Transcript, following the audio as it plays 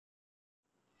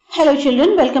Hello children,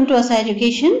 welcome to असा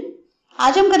education.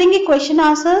 आज हम करेंगे question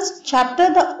answers chapter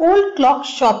the old clock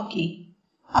shop की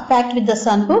a pact with the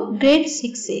sun book grade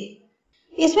 6 से।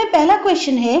 इसमें पहला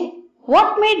क्वेश्चन है,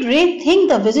 what made Ray think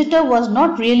the visitor was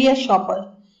not really a shopper.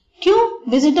 क्यों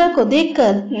विजिटर को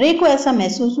देखकर रे को ऐसा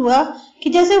महसूस हुआ कि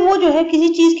जैसे वो जो है किसी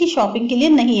चीज की शॉपिंग के लिए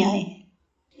नहीं आए हैं।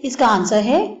 इसका आंसर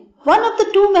है, one of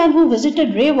the two man who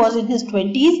visited Ray was in his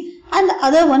 20s and the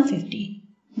other 150।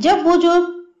 जब वो जो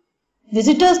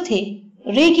विजिटर्स थे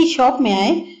रे की शॉप में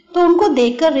आए तो उनको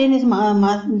देखकर रे ने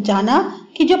जाना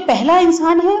कि जो पहला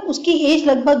इंसान है उसकी एज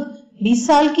लगभग 20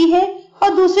 साल की है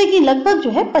और दूसरे की लगभग जो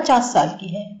है 50 साल की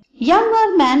है।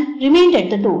 Younger man remained at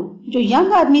the door. जो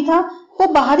यंग आदमी था वो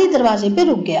बाहरी दरवाजे पे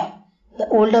रुक गया। The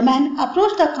older man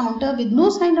approached the counter with no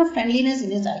sign of friendliness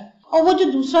in his eye. और वो जो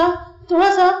दूसरा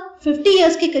थोड़ा सा 50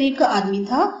 इयर्स के करीब का आदमी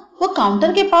था वो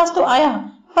काउंटर के पास तो आया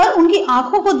पर उनकी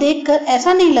आंखों को देखकर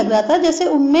ऐसा नहीं लग रहा था जैसे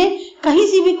उनमें कहीं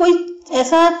से भी कोई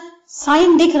ऐसा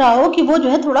साइन दिख रहा हो कि वो जो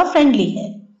है थोड़ा फ्रेंडली है।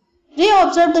 Ray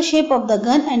observe the shape of the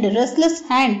gun and restless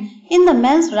hand in the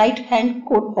man's right hand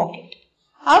coat pocket.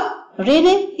 अब रे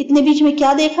ने इतने बीच में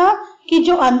क्या देखा कि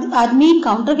जो आदमी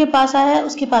काउंटर के पास आया है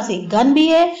उसके पास एक गन भी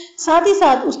है, साथ ही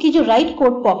साथ उसकी जो राइट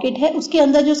कोट पॉकेट है उसके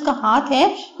अंदर जो उसका हाथ है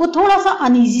वो थोड़ा सा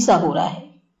अनईजी सा हो रहा है।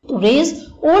 तो Ray's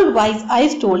old wise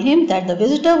eyes told him that the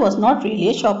visitor was not really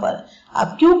a shopper।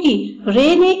 अब क्योंकि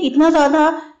रे ने इतना ज्यादा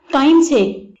टाइम से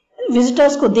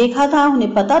विजिटर्स को देखा था,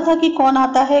 उन्हें पता था कि कौन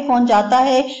आता है, कौन जाता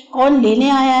है, कौन लेने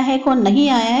आया है, कौन नहीं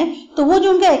आया है, तो वो जो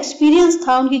उनका एक्सपीरियंस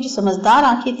था, उनकी जो समझदार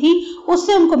आंखें थी,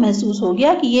 उससे उनको महसूस हो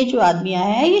गया कि ये जो आदमी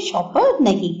आया है ये शॉपर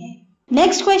नहीं है।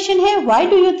 नेक्स्ट क्वेश्चन है, why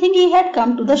do you think he had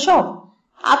come to the shop.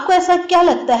 आपको ऐसा क्या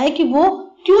लगता है कि वो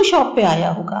क्यों शॉप पे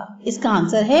आया होगा। इसका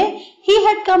आंसर है, he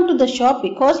had come to the shop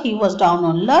because he was down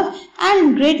on luck and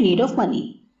in great need of money।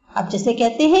 अब जैसे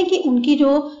कहते हैं कि उनकी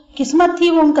जो किस्मत थी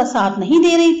वो उनका साथ नहीं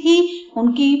दे रही थी,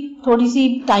 उनकी थोड़ी सी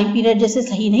टाइम पीरियड जैसे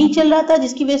सही नहीं चल रहा था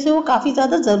जिसकी वजह से वो काफी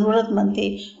ज्यादा जरूरतमंद थे,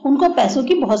 उनको पैसों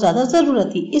की बहुत ज्यादा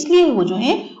जरूरत थी, इसलिए वो जो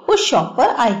है उस शॉप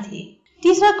पर आए थे।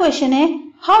 तीसरा क्वेश्चन है,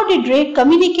 how did Ray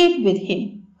communicate with him.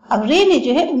 अब रे ने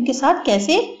जो है उनके साथ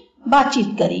कैसे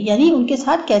बातचीत करी, यानी उनके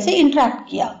साथ कैसे इंटरेक्ट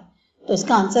किया। तो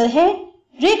इसका आंसर है,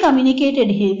 Ray communicated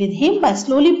with him by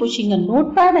slowly pushing a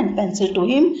notepad and pencil to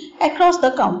him across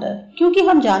the counter. क्योंकि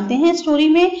हम जानते हैं स्टोरी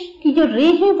में कि जो रे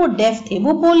हैं वो डेफ थे,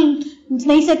 वो बोल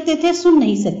नहीं सकते थे, सुन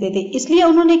नहीं सकते थे, इसलिए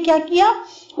उन्होंने क्या किया,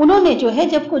 उन्होंने जो है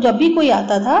जब भी कोई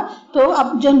आता था तो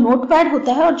अब जो नोटपैड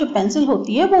होता है और जो पेंसिल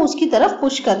होती है वो उसकी तरफ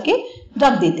पुश करके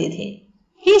रख देते थे।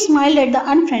 He smiled at the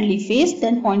unfriendly face,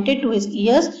 then pointed to his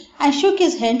ears and shook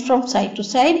his hand from side to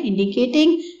side,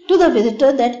 indicating to the visitor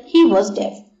that he was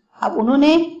deaf। अब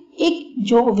उन्होंने एक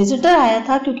जो विजिटर आया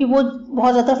था, क्योंकि वो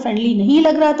बहुत ज्यादा फ्रेंडली नहीं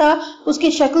लग रहा था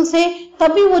उसके शक्ल से,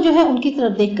 तभी वो जो है उनकी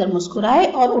तरफ देखकर मुस्कुराए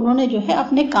और उन्होंने जो है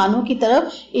अपने कानों की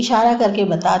तरफ इशारा करके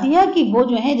बता दिया कि वो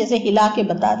जो है जैसे हिला के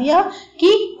बता दिया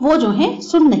कि वो जो है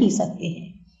सुन नहीं सकते हैं।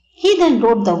 He then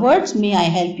wrote the words, "May I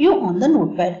help you?" on the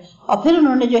notepad। और फिर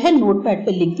उन्होंने जो है नोटपैड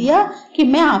पे लिख दिया कि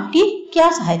मैं आपकी क्या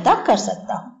सहायता कर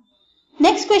सकता हूँ।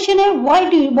 नेक्स्ट क्वेश्चन है,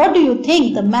 what do you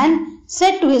think the man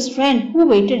said to his friend who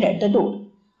waited at the door।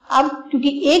 अब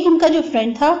क्योंकि एक उनका जो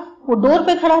फ्रेंड था वो डोर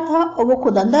पे खड़ा था और वो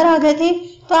खुद अंदर आ गए थे,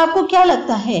 तो आपको क्या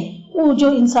लगता है वो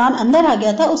जो इंसान अंदर आ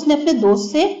गया था उसने अपने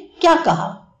दोस्त से क्या कहा।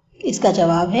 इसका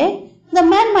जवाब है, the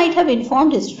man might have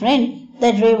informed his friend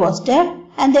that Ray was deaf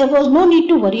and there was no need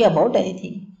to worry about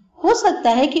anything। हो सकता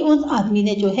है कि उस आदमी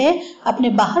ने जो है अपने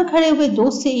बाहर खड़े हुए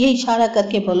दोस्त से ये इशारा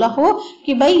करके बोला हो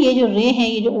कि भाई ये जो रे हैं,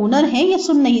 ये जो ओनर हैं, ये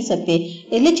सुन नहीं सकते,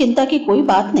 इसलिए चिंता की कोई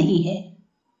बात नहीं है।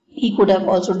 He could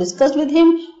have also discussed with him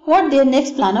what their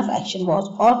next plan of action was।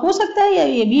 और हो सकता है या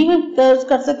ये भी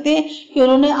कर सकते हैं कि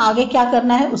उन्होंने आगे क्या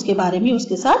करना है उसके बारे में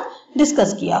उसके साथ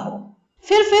डिस्कस किया हो।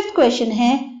 फिर फिफ्थ क्वेश्चन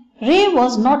है, रे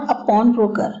was not a pawn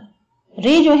broker.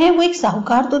 रे जो है वो एक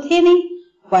साहूकार तो थे नहीं।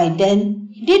 Why then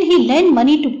did he lend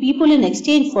money to people in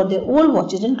exchange for their old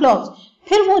watches and clocks।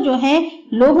 फिर वो जो है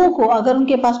लोगों को, अगर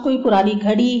उनके पास कोई पुरानी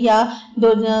घड़ी या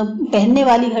पहनने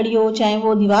वाली घड़ी हो, चाहे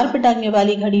वो दीवार पे टांगने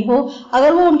वाली घड़ी हो,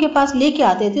 अगर वो उनके पास लेके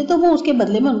आते थे तो वो उसके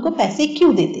बदले में उनको पैसे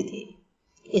क्यों देते थे।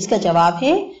 इसका जवाब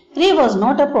है, रे was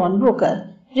not a pawn broker.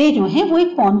 रे जो है वो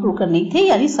एक पॉन ब्रोकर नहीं थे,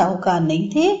 यानी साहूकार नहीं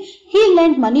थे। He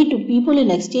lent money to people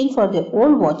in exchange for their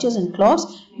old watches and clocks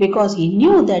because he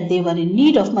knew that they were in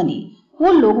need of money।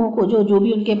 वो लोगों को जो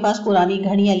भी उनके पास पुरानी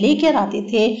घड़ियां लेकर आते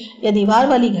थे या दीवार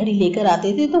वाली घड़ी लेकर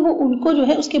आते थे तो वो उनको जो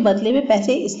है उसके बदले में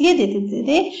पैसे इसलिए देते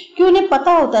थे कि उन्हें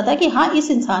पता होता था कि हाँ इस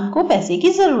इंसान को पैसे की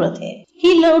जरूरत है।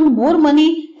 He loaned more money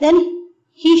than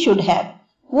he should have।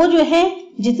 वो जो है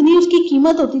जितनी उसकी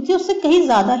कीमत होती थी उससे कहीं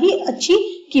ज्यादा ही अच्छी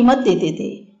कीमत देते थे।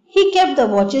 He kept the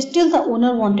watches till the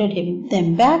owner wanted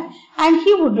them back and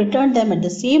he would return them at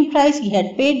the same price he had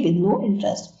paid with no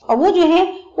interest. और वो जो है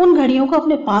उन घड़ियों को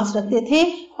अपने पास रखते थे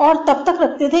और तब तक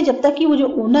रखते थे जब तक कि वो जो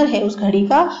ओनर है उस घड़ी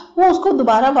का वो उसको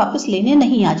दोबारा वापस लेने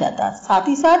नहीं आ जाता। साथ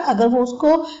ही साथ अगर वो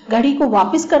उसको घड़ी को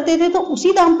वापस करते थे तो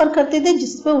उसी दाम पर करते थे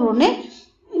जिस पर उन्होंने,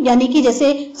 यानी कि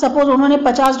जैसे सपोज उन्होंने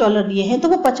 $50 दिए हैं तो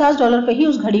वो $50 पे ही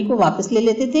उस घड़ी को वापस ले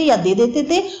लेते थे या दे देते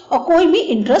थे और कोई भी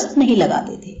इंटरेस्ट नहीं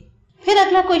लगाते थे। फिर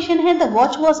अगला क्वेश्चन है, the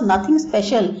watch was nothing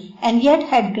special and yet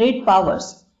had great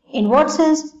powers. In what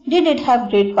sense did it have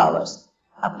great powers?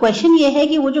 अब क्वेश्चन ये है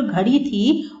कि वो जो घड़ी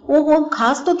थी वो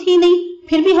खास तो थी नहीं,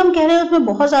 फिर भी हम कह रहे हैं उसमें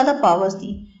बहुत ज्यादा पावर्स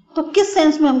थी। तो किस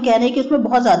सेंस में हम कह रहे हैं कि उसमें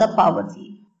बहुत ज्यादा पावर थी?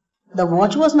 The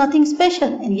watch was nothing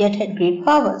special and yet had great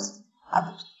powers.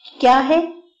 अब क्या है?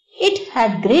 It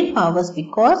had great powers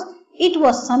because it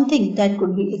was something that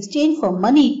could be exchanged for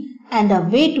money and a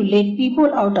way to let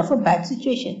people out of a bad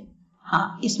situation.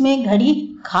 हाँ, इसमें घड़ी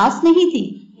खास नहीं थी,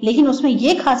 लेकिन उसमें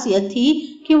ये खासियत थी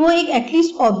कि वो एक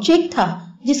एटलीस्ट ऑब्जेक्ट था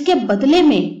जिसके बदले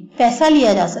में पैसा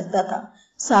लिया जा सकता था।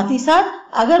 साथ ही साथ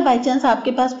अगर बाई चांस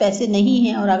आपके पास पैसे नहीं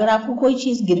हैं और अगर आपको कोई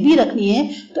चीज गिरवी रखनी है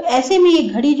तो ऐसे में ये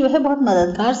घड़ी जो है बहुत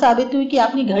मददगार साबित हुई कि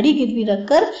आपने घड़ी गिरवी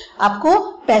रखकर आपको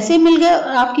पैसे मिल गए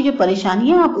और आपकी जो परेशानी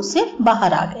है आप उससे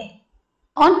बाहर आ गए।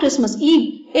 On Christmas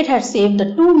ewe it had saved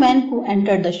the 2 men who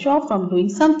entered the shop from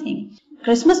doing something.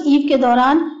 Christmas ewe के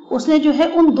दौरान उसने जो है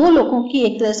उन 2 लोगों की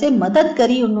एक तरह से मदद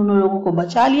करी, उन दोनों लोगों को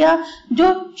बचा लिया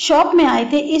जो शॉप में आए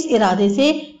थे इस इरादे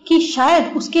से कि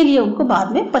शायद उसके लिए उनको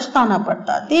बाद में पछताना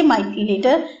पड़ता। They might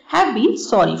later have been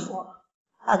sorry for.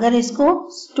 अगर इसको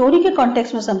स्टोरी के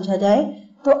कॉन्टेक्स्ट में समझा जाए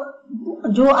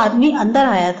तो जो आदमी अंदर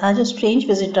आया था, जो स्ट्रेंज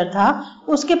विजिटर था,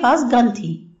 उसके पास गन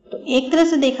थी। तो एक तरह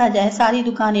से देखा जाए सारी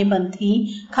दुकानें बंद थी,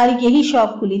 खाली यही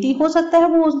शॉप खुली थी, हो सकता है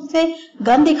वो उससे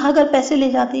गन दिखाकर पैसे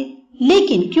ले जाते,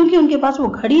 लेकिन क्योंकि उनके पास वो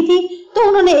घड़ी थी तो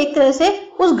उन्होंने एक तरह से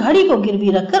उस घड़ी को गिरवी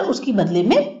रखकर उसकी बदले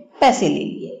में पैसे ले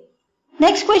लिए।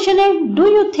 नेक्स्ट क्वेश्चन है, do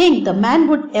you think the man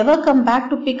would ever come back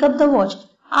to pick up the watch?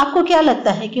 आपको क्या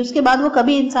लगता है कि उसके बाद वो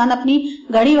कभी इंसान अपनी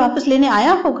घड़ी वापस लेने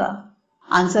आया होगा?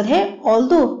 आंसर है,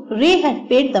 ऑल्दो रे had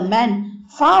paid the man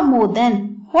far more than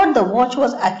what the watch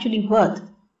was actually worth,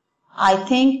 I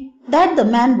think that the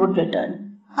man would return.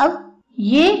 अब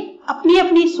ये अपनी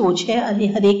अपनी सोच है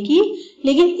हर एक की,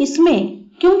 लेकिन इसमें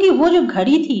क्योंकि वो जो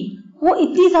घड़ी थी वो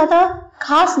इतनी ज्यादा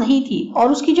खास नहीं थी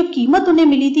और उसकी जो कीमत उन्हें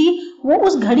मिली थी वो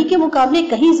उस घड़ी के मुकाबले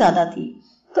कहीं ज्यादा थी,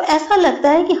 तो ऐसा लगता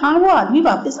है कि हाँ वो आदमी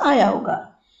वापस आया होगा।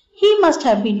 He must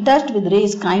have been touched with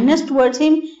Ray's kindness towards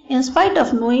him in spite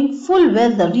of knowing full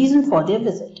well the reason for their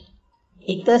visit.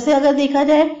 एक तरह से अगर देखा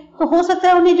जाए तो हो सकता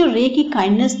है उन्हें जो रे की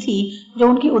काइंडनेस थी, जो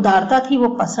उनकी उदारता थी, वो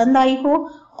पसंद आई हो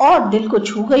और दिल को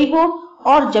छू गई हो,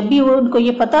 और जब भी वो उनको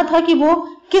ये पता था कि वो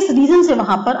किस रीजन से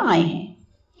वहां पर आए हैं।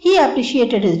 He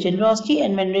appreciated his generosity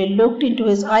and when Ray looked into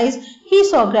his eyes, he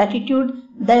saw gratitude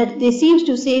that they seems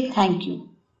to say thank you.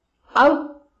 अब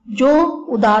जो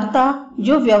उदारता,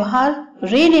 जो व्यवहार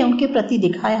रे ने उनके प्रति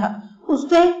दिखाया,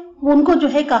 उससे उनको जो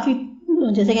है काफी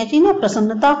जैसे कहते हैं ना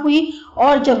प्रसन्नता हुई,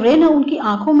 और जब रे ने उनकी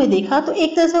आंखों में देखा तो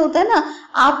एक तरह से होता है ना,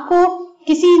 आपको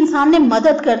किसी इंसान ने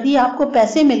मदद कर दी, आपको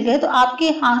पैसे मिल गए तो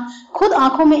आपके खुद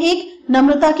आंखों में एक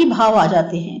नम्रता की भाव आ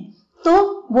जाते हैं,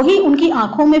 तो वही उनकी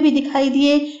आंखों में भी दिखाई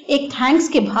दिए, एक थैंक्स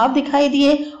के भाव दिखाई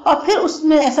दिए, और फिर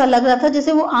उसमें ऐसा लग रहा था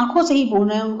जैसे वो आंखों से ही बोल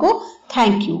रहे हैं उनको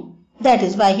thank you. That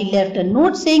is why he left a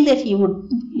note saying that he would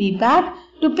be back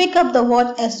to pick up the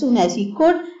watch as soon as he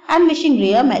could and wishing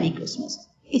Ray a Merry Christmas.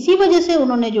 इसी वजह से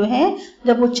उन्होंने जो है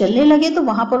जब वो चलने लगे तो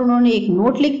वहां पर उन्होंने एक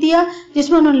नोट लिख दिया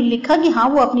जिसमें उन्होंने लिखा कि हाँ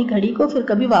वो अपनी घड़ी को फिर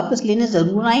कभी वापस लेने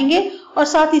जरूर आएंगे, और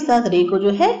साथ ही साथ रे को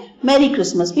जो है मैरी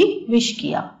क्रिसमस भी विश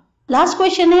किया। लास्ट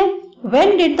क्वेश्चन है,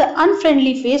 when did the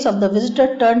unfriendly face of the visitor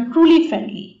turn truly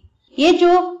friendly? ये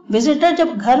जो विजिटर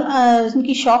जब घर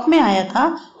उनकी शॉप में आया था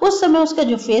उस समय उसका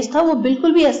जो फेस था वो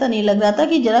बिल्कुल भी ऐसा नहीं लग रहा था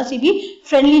कि जरा सी भी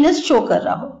फ्रेंडलीनेस शो कर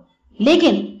रहा हो,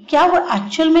 लेकिन क्या वो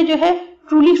एक्चुअल में जो है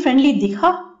ट्रूली फ्रेंडली दिखा?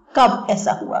 कब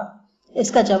ऐसा हुआ?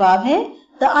 इसका जवाब है,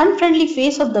 the unfriendly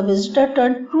face of the visitor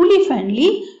turn truly friendly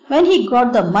when he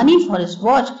got the money for his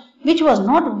watch which was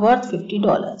not worth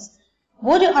 $50.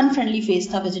 वो जो अनफ्रेंडली फेस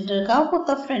था विजिटर का वो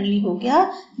तब फ्रेंडली हो गया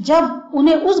जब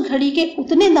उन्हें उस घड़ी के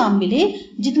उतने दाम मिले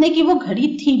जितने की वो घड़ी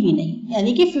थी भी नहीं,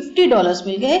 यानी कि $50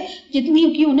 मिल गए जितनी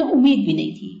की उन्हें उम्मीद भी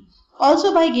नहीं थी।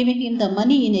 Also by giving him the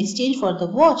money in exchange for the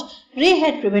watch, Ray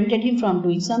had prevented him from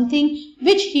doing something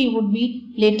which he would be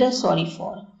later sorry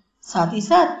for. साथ ही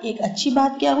साथ एक अच्छी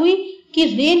बात क्या हुई कि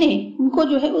रे ने उनको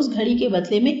जो है उस घड़ी के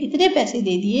बदले में इतने पैसे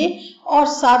दे दिए, और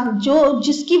साथ जो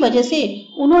जिसकी वजह से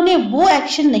उन्होंने वो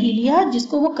एक्शन नहीं लिया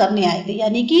जिसको वो करने आए थे,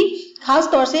 यानी कि खास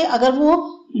तौर से अगर वो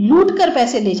लूट कर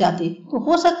पैसे ले जाते तो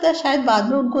हो सकता है शायद बाद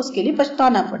में उनको उसके लिए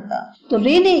पछताना पड़ता। तो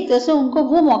रे ने एक तरह से उनको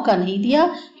वो मौका नहीं दिया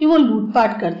कि वो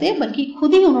लूटपाट करते, बल्कि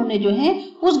खुद ही उन्होंने जो है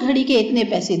उस घड़ी के इतने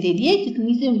पैसे दे दिए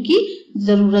जितनी से उनकी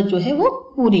जरूरत जो है वो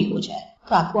पूरी हो जाए।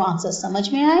 तो आपको आंसर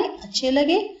समझ में आए, अच्छे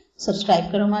लगे,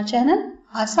 सब्सक्राइब करो हमारा चैनल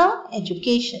आसा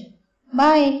एजुकेशन।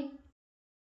 बाय।